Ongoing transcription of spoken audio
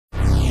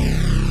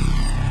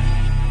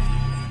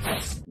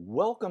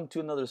Welcome to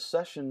another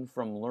session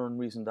from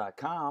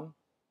LearnReason.com.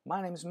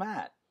 My name's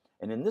Matt,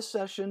 and in this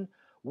session,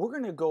 we're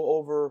going to go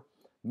over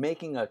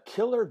making a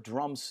killer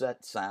drum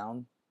set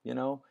sound,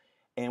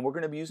 and we're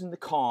going to be using the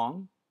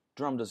Kong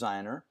Drum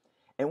Designer.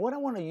 And what I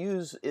want to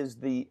use is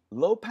the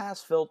low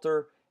pass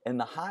filter and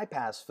the high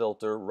pass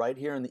filter right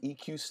here in the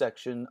EQ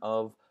section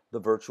of the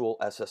virtual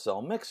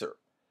SSL mixer.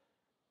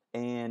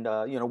 And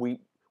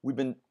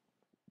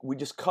we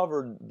just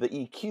covered the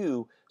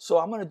EQ, so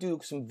I'm going to do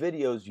some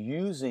videos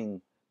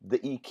using the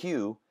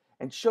EQ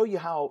and show you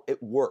how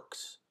it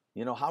works.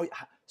 How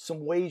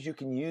some ways you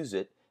can use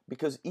it,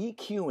 because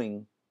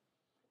EQing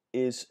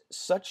is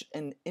such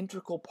an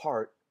integral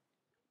part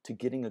to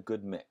getting a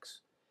good mix.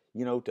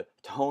 To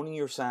toning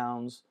your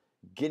sounds,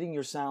 getting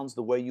your sounds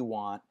the way you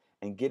want,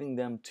 and getting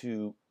them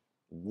to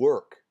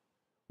work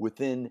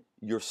within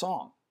your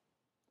song.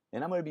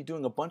 And I'm going to be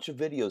doing a bunch of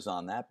videos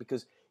on that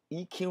because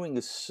EQing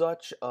is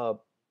such a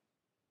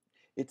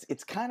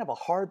it's kind of a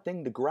hard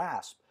thing to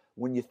grasp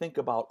when you think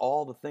about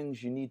all the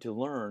things you need to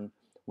learn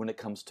when it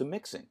comes to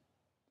mixing.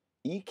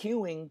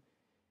 EQing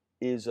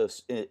is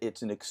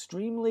it's an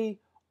extremely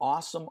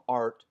awesome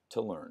art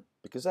to learn,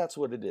 because that's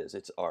what it is.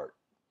 It's art.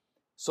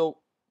 So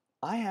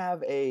I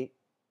have a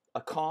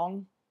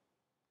Kong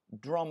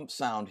drum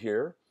sound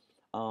here.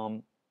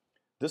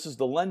 This is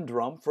the Len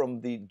drum from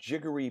the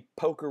Jiggery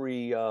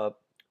Pokery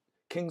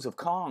Kings of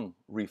Kong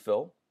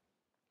refill,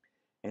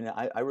 and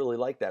I really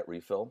like that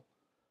refill.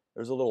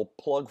 There's a little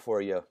plug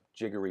for you,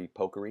 Jiggery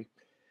Pokery.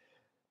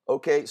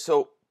 Okay,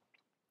 so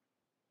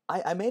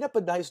I made up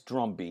a nice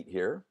drum beat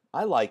here.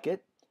 I like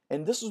it,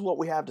 and this is what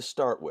we have to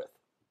start with.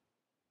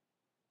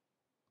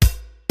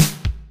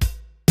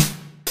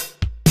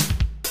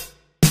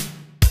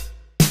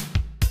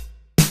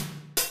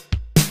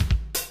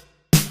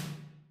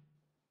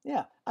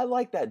 Yeah, I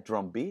like that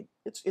drum beat.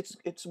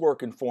 It's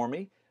working for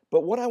me.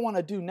 But what I want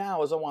to do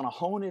now is I want to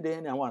hone it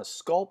in. I want to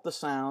sculpt the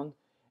sound,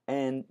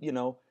 and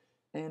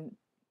and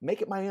make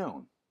it my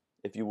own,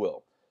 if you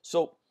will.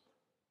 So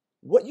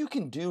what you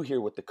can do here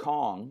with the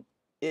Kong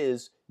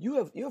is you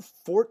have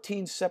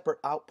 14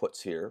 separate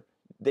outputs here.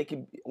 They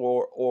can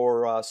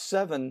or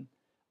 7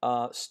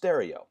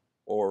 stereo,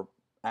 or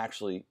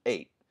actually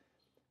 8.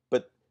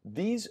 But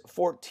these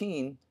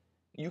 14,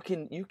 you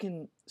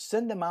can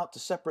send them out to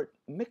separate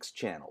mix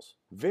channels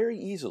very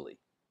easily.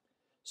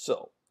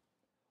 So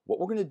what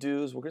we're going to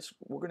do is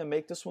we're going to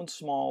make this one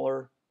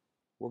smaller.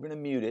 We're going to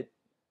mute it.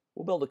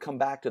 We'll be able to come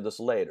back to this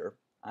later.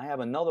 I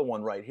have another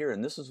one right here,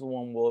 and this is the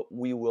one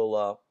we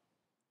will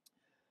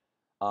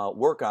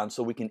work on,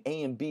 so we can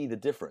A and B the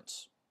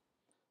difference.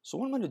 So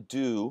what I'm going to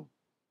do,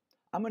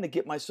 I'm going to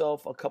get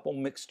myself a couple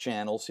mix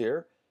channels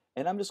here,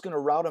 and I'm just going to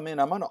route them in.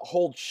 I'm going to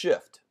hold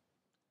shift.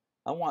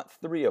 I want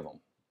 3 of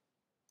them.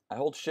 I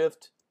hold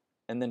shift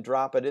and then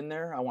drop it in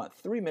there. I want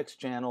 3 mix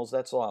channels.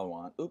 That's all I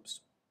want. Oops.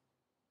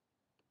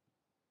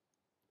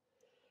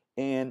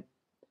 And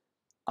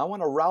I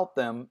want to route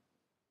them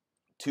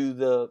to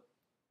the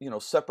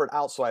separate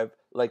out. So I have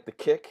like the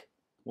kick.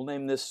 We'll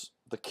name this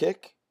the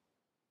kick.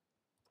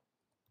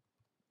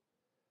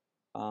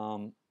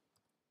 We'll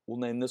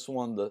name this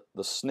one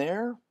the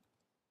snare.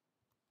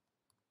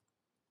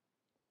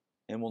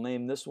 And we'll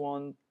name this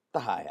one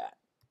the hi-hat.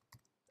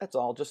 That's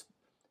all, just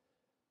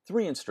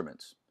 3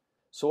 instruments.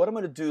 So what I'm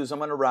going to do is I'm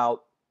going to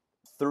route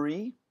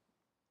 3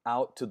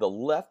 out to the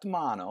left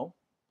mono.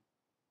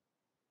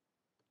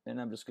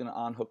 And I'm just going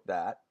to unhook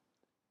that.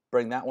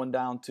 Bring that one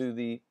down to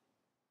the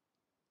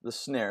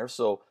snare.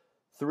 So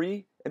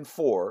 3 and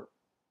 4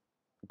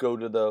 go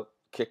to the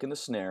kick and the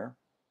snare,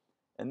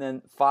 and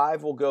then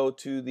 5 will go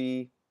to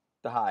the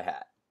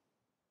hi-hat,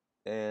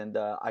 and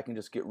I can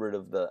just get rid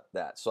of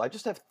that. So I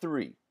just have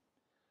 3.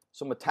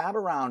 So I'm going to tab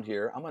around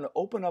here. I'm going to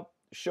open up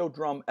Show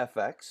Drum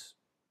FX,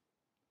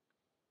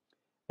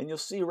 and you'll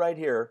see right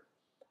here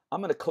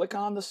I'm going to click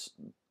on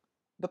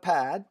the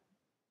pad,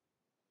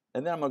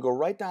 and then I'm going to go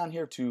right down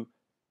here to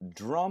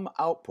Drum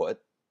Output,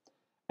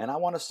 and I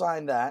want to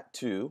assign that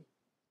to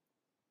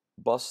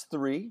bus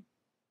 3,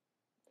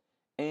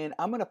 and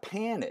I'm going to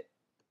pan it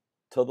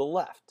to the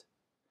left.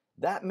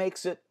 That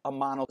makes it a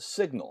mono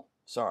signal.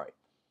 Sorry.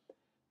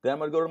 Then I'm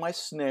going to go to my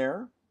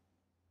snare,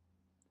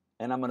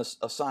 and I'm going to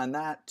assign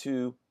that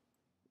to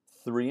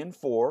 3 and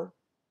 4,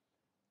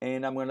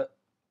 and I'm going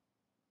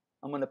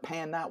to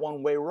pan that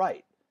one way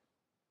right.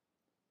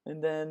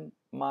 And then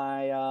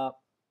my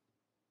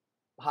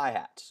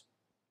hi-hats,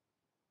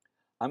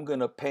 I'm going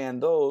to pan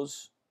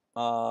those.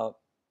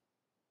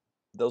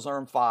 Those are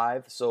in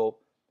 5, so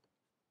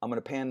I'm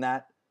going to pan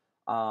that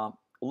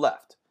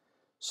left.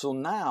 So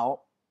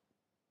now,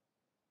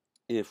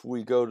 if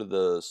we go to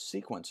the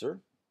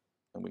sequencer,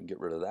 and we can get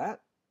rid of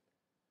that,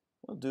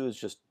 what we'll do is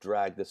just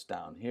drag this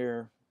down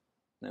here,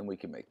 and we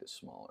can make this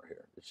smaller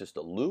here. It's just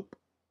a loop,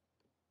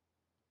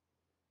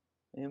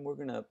 and we're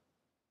gonna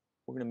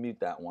mute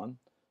that one.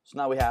 So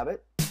now we have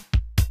it.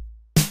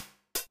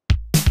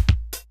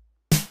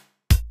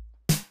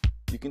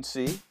 You can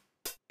see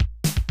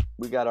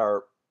we got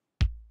our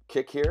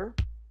kick here,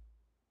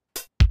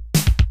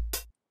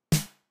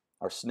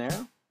 our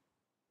snare,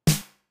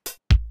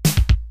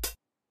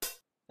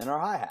 and our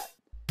hi-hat.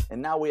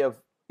 And now we have,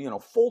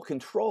 full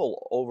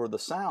control over the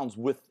sounds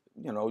with,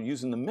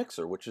 using the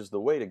mixer, which is the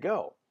way to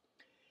go.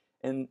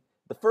 And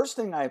the first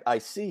thing I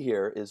see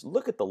here is,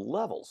 look at the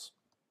levels.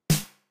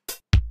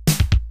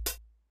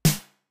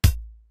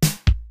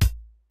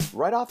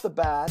 Right off the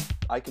bat,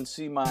 I can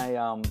see my,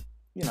 I've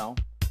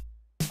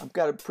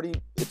got a pretty,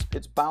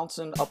 it's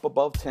bouncing up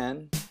above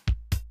 10.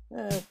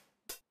 The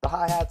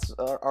hi-hats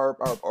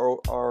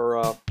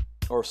or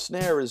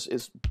snare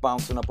is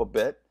bouncing up a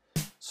bit.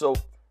 So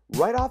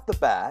right off the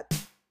bat,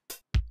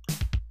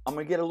 I'm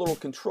going to get a little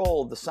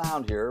control of the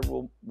sound here.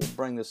 We'll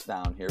bring this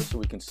down here so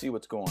we can see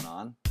what's going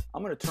on.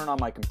 I'm going to turn on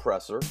my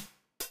compressor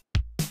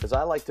because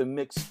I like to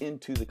mix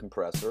into the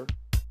compressor.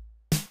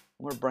 I'm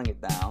going to bring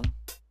it down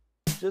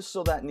just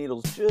so that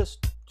needle's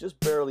just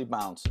barely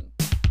bouncing.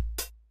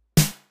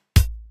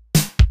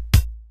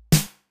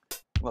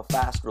 A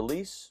fast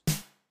release.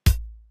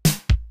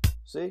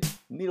 See?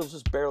 Needle's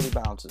just barely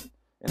bouncing.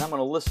 And I'm going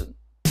to listen.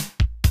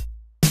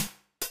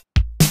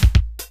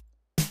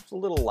 It's a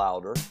little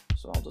louder,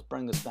 so I'll just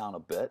bring this down a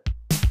bit.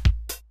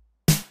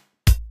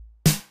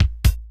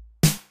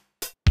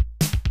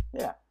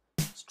 Yeah,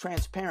 it's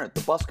transparent.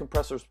 The bus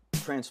compressor's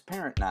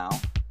transparent now.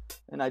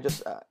 And I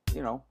just,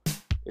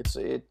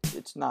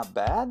 it's not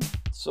bad.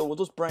 So we'll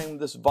just bring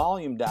this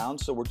volume down.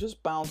 So we're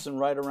just bouncing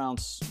right around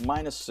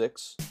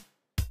 -6.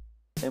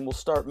 And we'll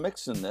start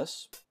mixing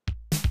this.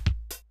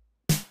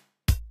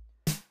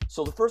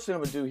 So the first thing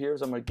I'm going to do here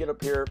is I'm going to get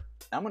up here.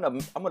 I'm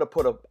going to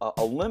put a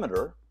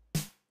limiter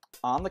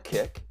on the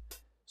kick.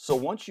 So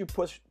once you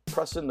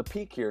press in the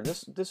peak here,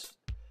 this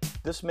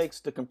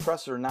makes the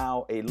compressor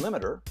now a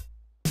limiter.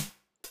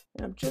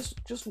 And I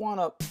just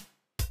want to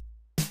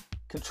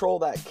control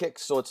that kick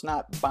so it's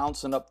not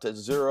bouncing up to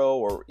 0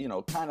 or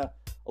kind of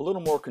a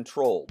little more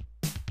controlled.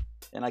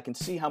 And I can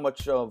see how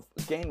much of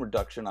gain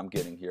reduction I'm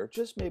getting here.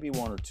 Just maybe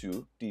 1 or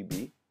 2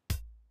 dB.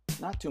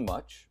 Not too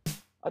much.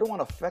 I don't want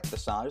to affect the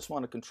sound. I just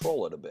want to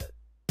control it a bit.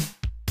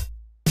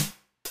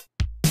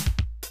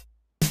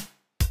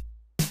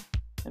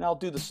 And I'll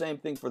do the same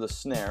thing for the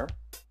snare.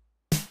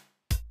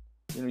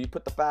 You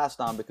put the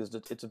fast on because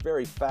it's a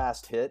very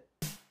fast hit.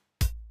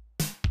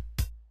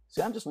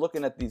 See, I'm just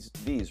looking at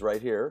these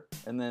right here.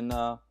 And then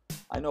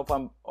I know if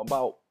I'm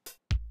about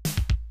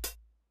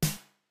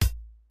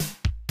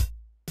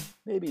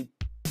maybe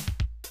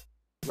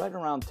right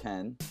around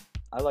 10.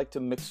 I like to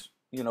mix,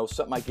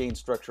 set my gain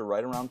structure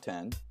right around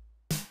 10.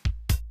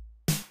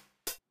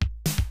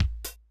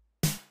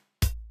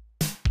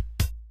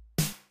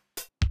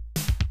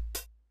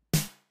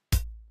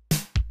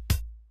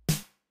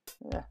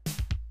 Yeah.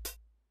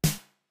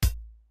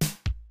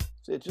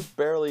 See, it just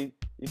barely,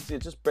 you can see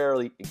it's just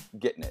barely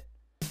getting it.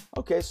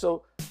 Okay,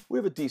 so we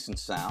have a decent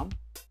sound.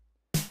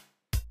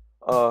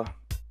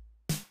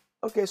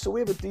 Okay, so we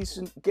have a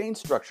decent gain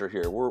structure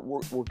here.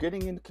 We're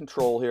getting in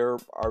control here.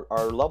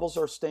 Our levels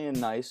are staying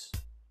nice.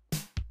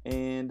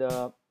 And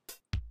I'm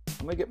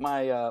going to get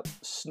my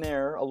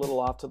snare a little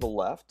off to the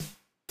left.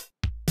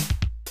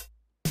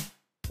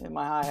 And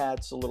my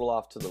hi-hat's a little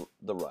off to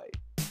the right.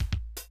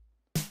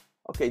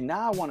 Okay,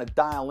 now I want to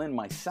dial in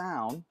my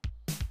sound.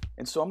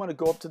 And so I'm going to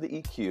go up to the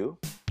EQ.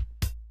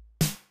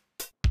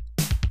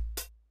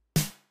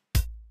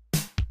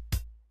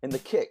 And the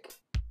kick.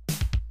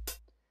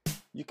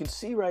 You can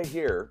see right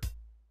here,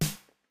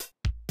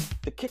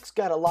 the kick's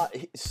got a lot.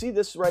 See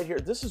this right here?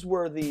 This is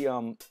where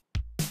the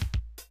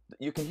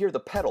you can hear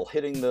the pedal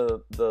hitting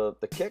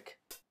the kick.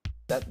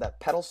 That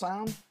pedal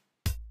sound.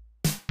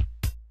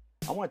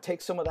 I want to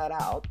take some of that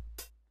out.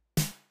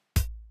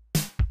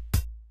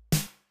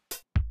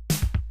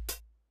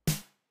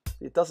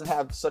 It doesn't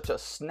have such a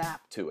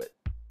snap to it.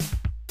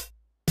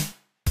 A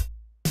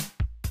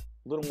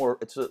little more.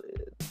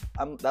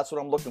 That's what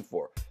I'm looking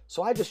for.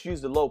 So I just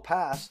used the low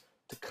pass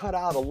to cut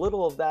out a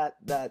little of the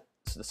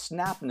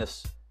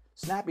snappiness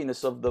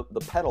of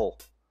the pedal,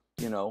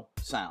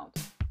 sound.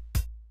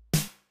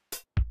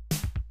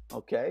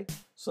 Okay,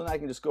 so now I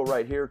can just go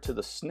right here to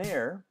the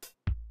snare.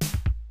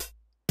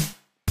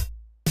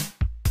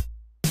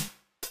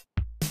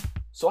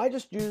 So I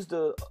just used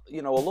a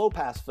low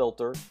pass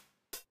filter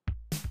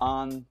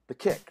on the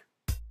kick.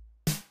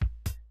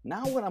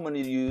 Now what I'm going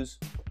to use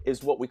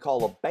is what we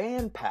call a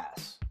band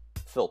pass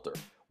filter.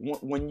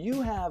 When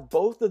you have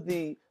both of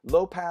the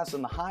low pass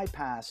and the high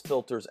pass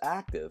filters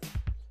active,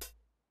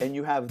 and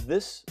you have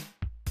this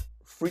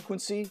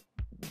frequency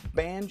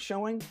band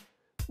showing,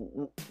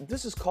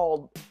 this is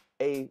called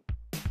a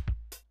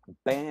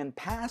band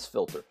pass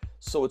filter.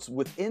 So it's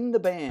within the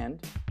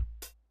band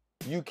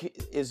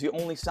is the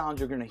only sound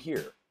you're going to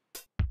hear.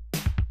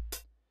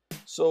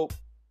 So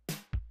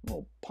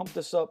we'll pump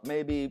this up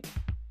maybe.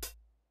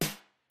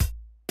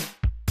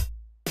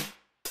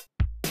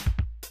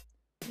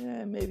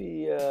 Yeah,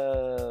 maybe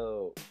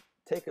I'm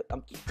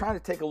trying to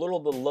take a little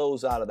of the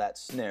lows out of that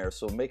snare,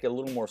 so make it a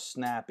little more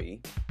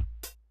snappy.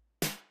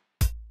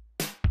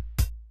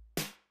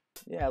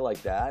 Yeah, I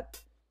like that.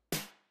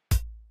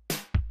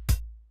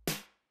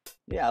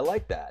 Yeah, I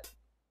like that.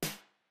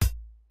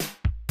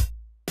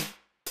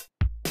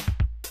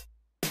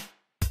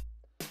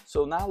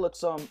 So now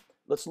let's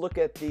look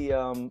at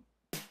the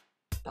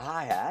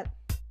hi-hat.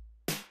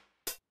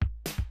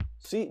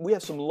 See, we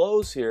have some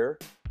lows here.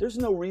 There's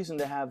no reason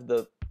to have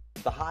the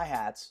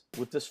hi-hats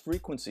with this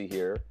frequency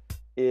here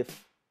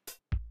if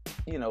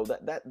you know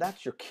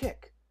that's your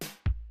kick.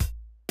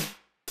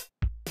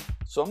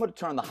 So I'm going to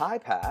turn the high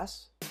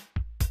pass.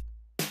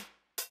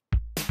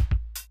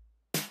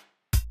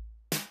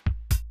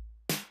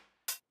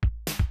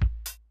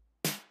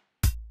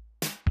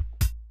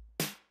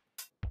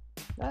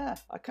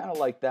 I kind of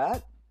like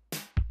that.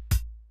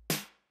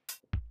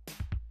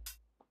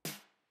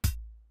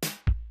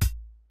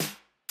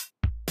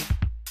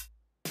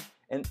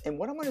 And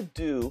what I'm going to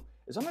do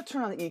is I'm going to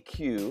turn on the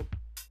EQ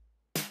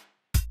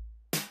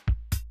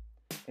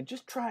and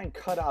just try and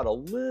cut out a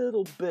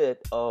little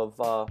bit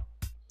of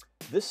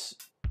this.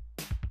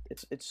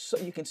 It's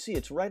you can see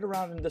it's right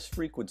around in this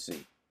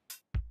frequency,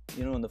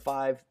 you know, in the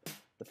 5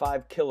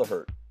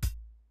 kilohertz,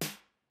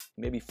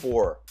 maybe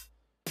 4.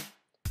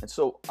 And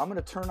so I'm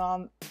going to turn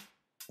on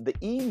the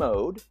E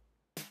mode,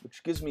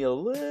 which gives me a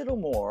little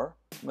more.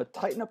 I'm going to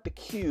tighten up the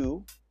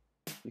Q.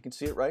 You can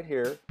see it right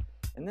here.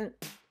 And then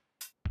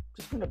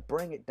just going to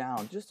bring it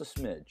down just a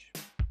smidge.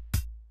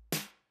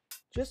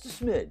 Just a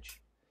smidge.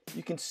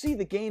 You can see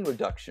the gain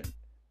reduction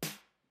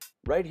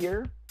right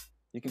here.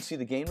 You can see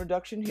the gain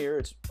reduction here.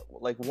 It's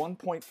like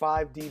 1.5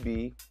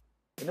 dB.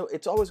 And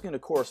it's always going to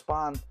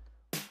correspond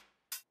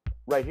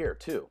right here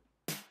too.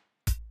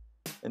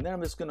 And then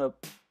I'm just going to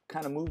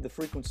kind of move the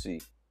frequency.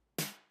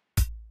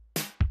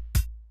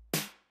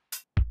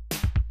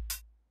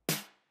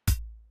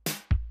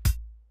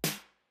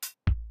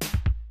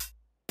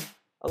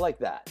 I like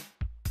that.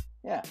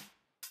 Yeah.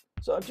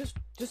 So just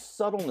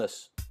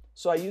subtleness.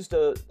 So I used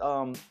the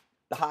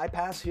high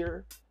pass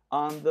here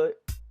on the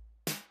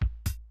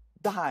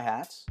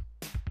hi-hats,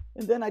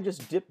 and then I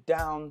just dipped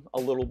down a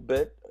little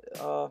bit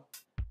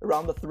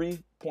around the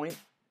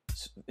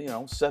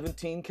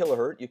 3.17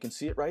 kilohertz. You can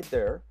see it right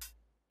there.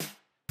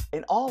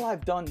 And all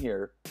I've done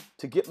here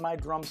to get my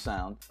drum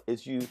sound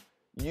is you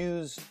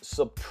use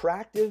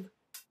subtractive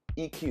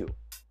EQ.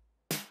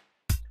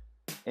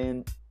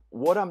 And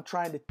what I'm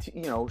trying to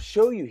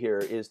show you here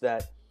is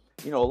that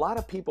a lot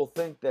of people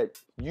think that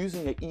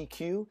using an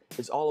EQ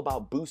is all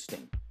about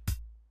boosting,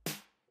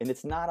 and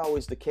it's not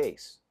always the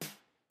case.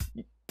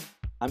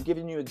 I'm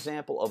giving you an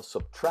example of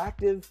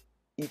subtractive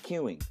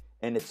EQing,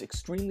 and it's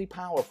extremely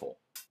powerful.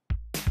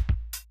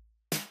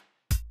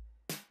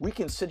 We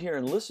can sit here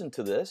and listen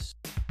to this.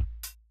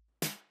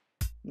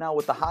 Now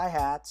with the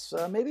hi-hats,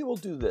 maybe we'll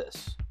do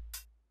this.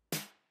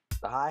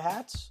 The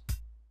hi-hats,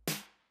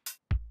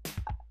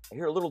 I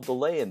hear a little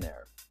delay in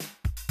there.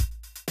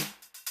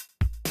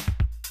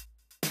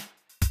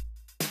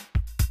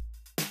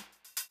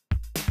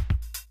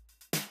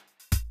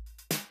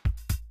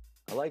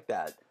 I like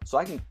that. So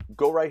I can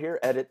go right here,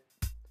 edit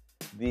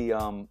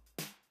the,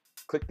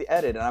 click the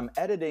edit, and I'm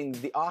editing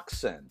the aux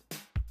send.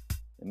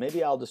 And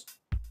maybe I'll just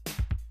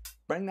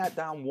bring that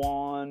down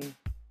 1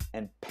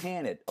 and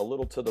pan it a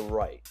little to the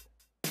right.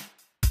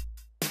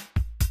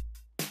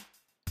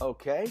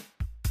 Okay.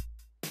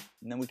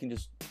 And then we can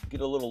just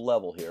get a little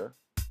level here.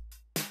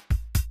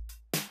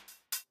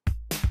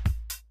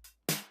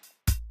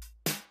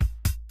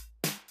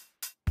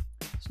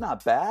 It's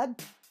not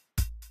bad.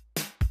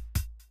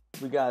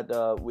 We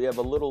have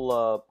a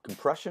little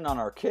compression on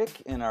our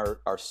kick and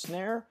our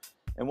snare.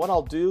 And what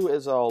I'll do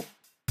is I'll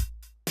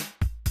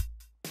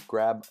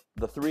grab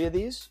the 3 of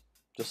these,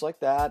 just like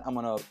that. I'm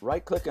going to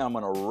right click and I'm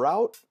going to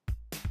route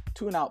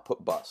to an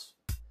output bus.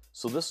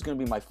 So this is going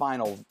to be my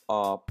final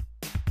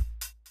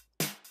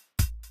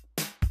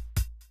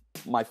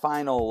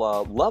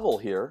level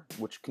here,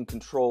 which can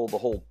control the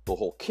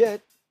whole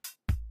kit.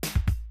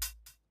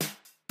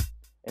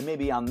 And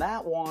maybe on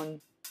that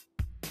one,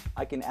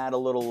 I can add a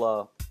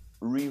little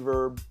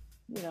reverb,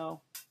 a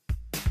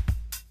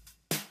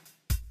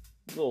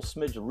little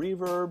smidge of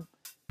reverb.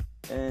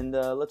 And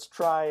let's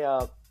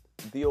try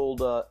the old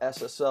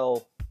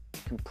SSL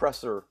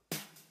compressor.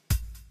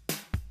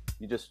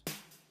 You just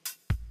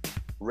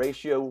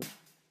ratio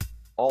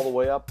all the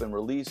way up and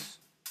release,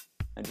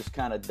 and just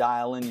kind of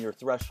dial in your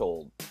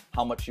threshold,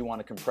 how much you want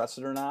to compress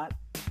it or not.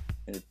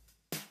 And it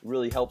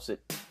really helps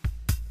it,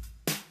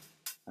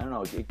 I don't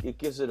know, it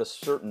gives it a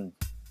certain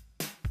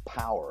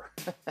power.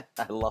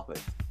 I love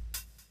it.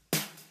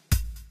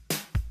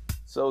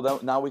 So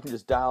now we can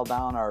just dial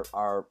down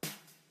our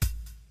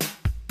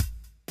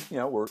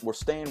we're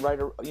staying right,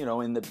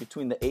 in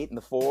between the 8 and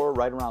the 4,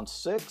 right around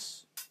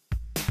 6.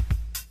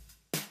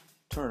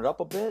 Turn it up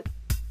a bit.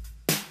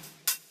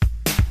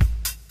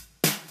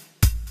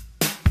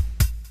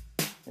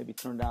 Maybe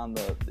turn down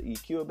the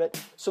EQ a bit.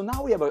 So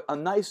now we have a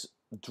nice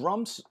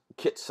drum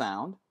kit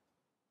sound.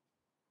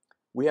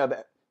 We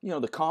have,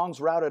 the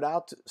Kongs routed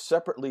out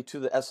separately to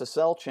the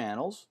SSL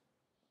channels.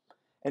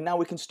 And now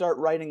we can start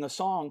writing a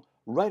song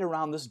right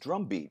around this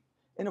drum beat.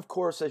 And of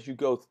course, as you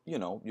go,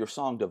 your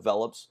song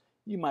develops,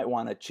 you might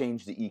want to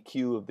change the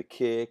EQ of the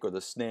kick or the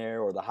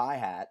snare or the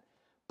hi-hat.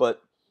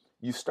 But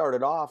you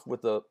started off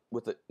with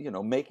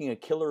making a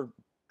killer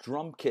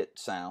drum kit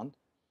sound.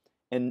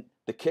 and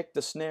the kick,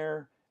 the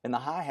snare, and the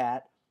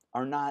hi-hat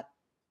are not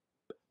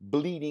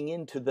bleeding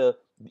into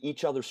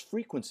each other's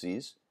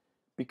frequencies,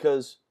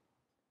 because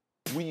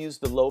we use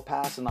the low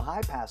pass and the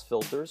high pass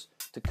filters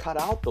to cut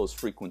out those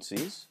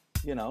frequencies.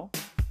 You know,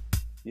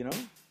 the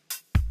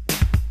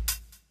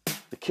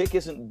kick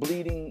isn't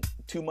bleeding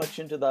too much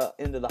into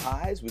the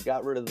highs. We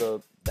got rid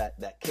of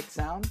that kick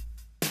sound,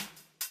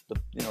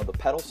 the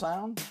pedal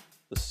sound,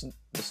 the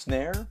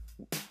snare.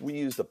 We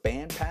use the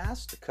band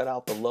pass to cut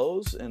out the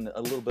lows and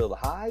a little bit of the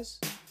highs,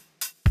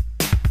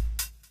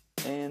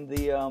 and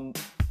the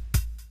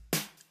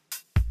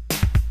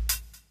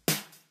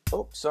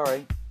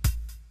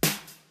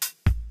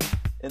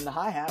in the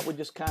hi-hat,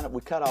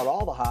 we cut out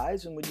all the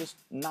highs and we just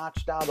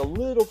notched out a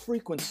little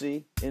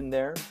frequency in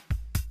there.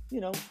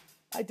 You know,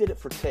 I did it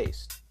for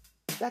taste.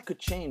 That could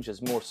change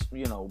as more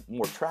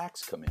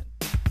tracks come in.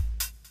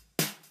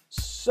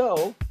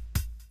 So,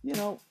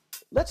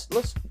 let's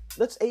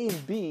A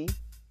and B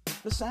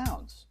the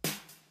sounds.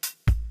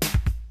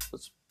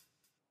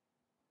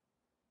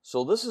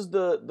 So this is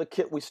the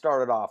kit we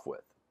started off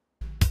with.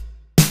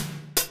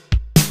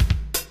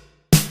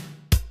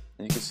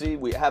 And you can see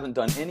we haven't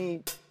done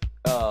any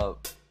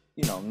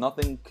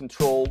nothing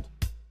controlled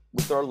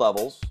with our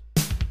levels.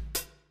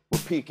 We're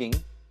peaking,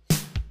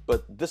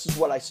 but this is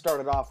what I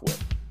started off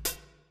with.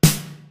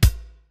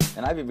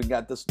 And I've even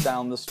got this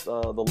down,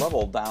 the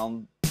level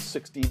down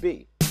 6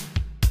 dB.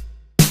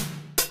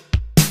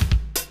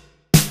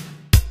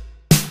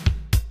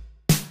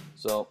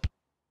 So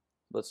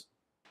let's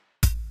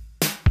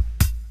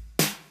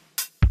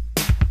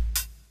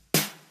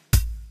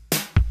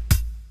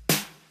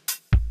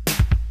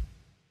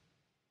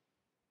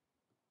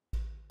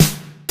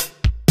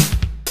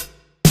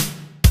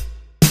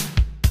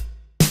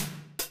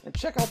and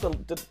check out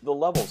the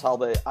levels, how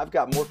I've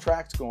got more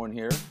tracks going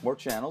here, more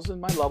channels, and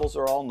my levels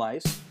are all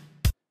nice.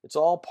 It's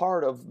all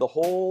part of the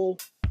whole,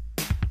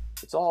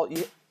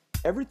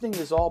 everything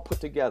is all put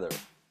together.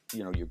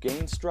 Your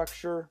gain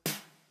structure,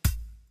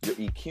 your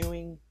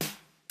EQing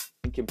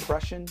and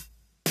compression.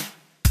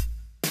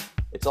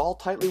 It's all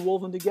tightly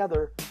woven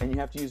together, and you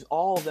have to use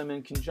all of them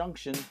in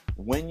conjunction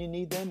when you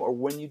need them or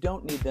when you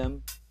don't need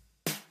them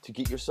to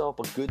get yourself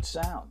a good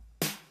sound.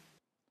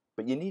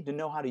 But you need to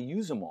know how to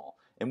use them all.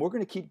 And we're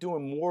going to keep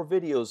doing more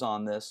videos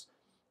on this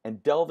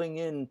and delving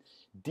in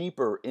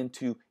deeper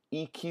into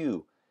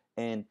EQ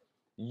and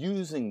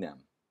using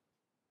them.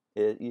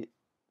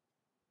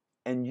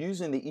 And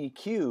using the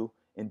EQ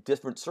in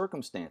different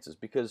circumstances,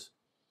 because,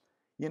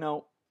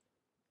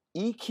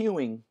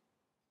 EQing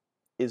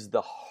is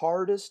the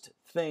hardest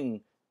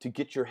thing to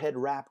get your head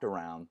wrapped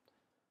around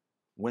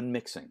when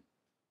mixing.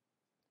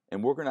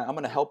 And I'm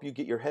going to help you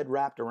get your head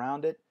wrapped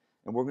around it,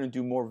 and we're going to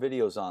do more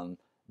videos on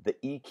the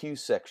EQ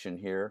section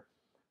here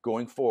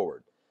going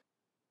forward.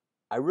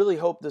 I really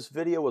hope this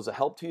video was a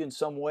help to you in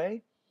some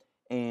way,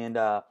 and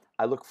I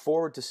look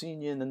forward to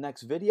seeing you in the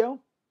next video.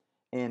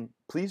 And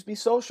please be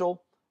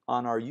social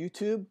on our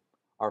YouTube,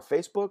 our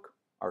Facebook,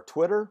 our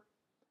Twitter,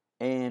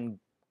 and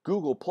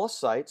Google Plus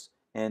sites.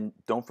 And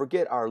don't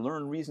forget our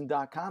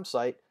learnreason.com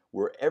site,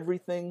 where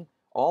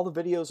all the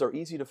videos are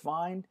easy to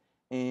find,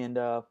 and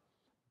the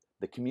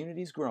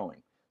community's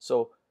growing.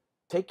 So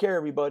take care,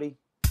 everybody.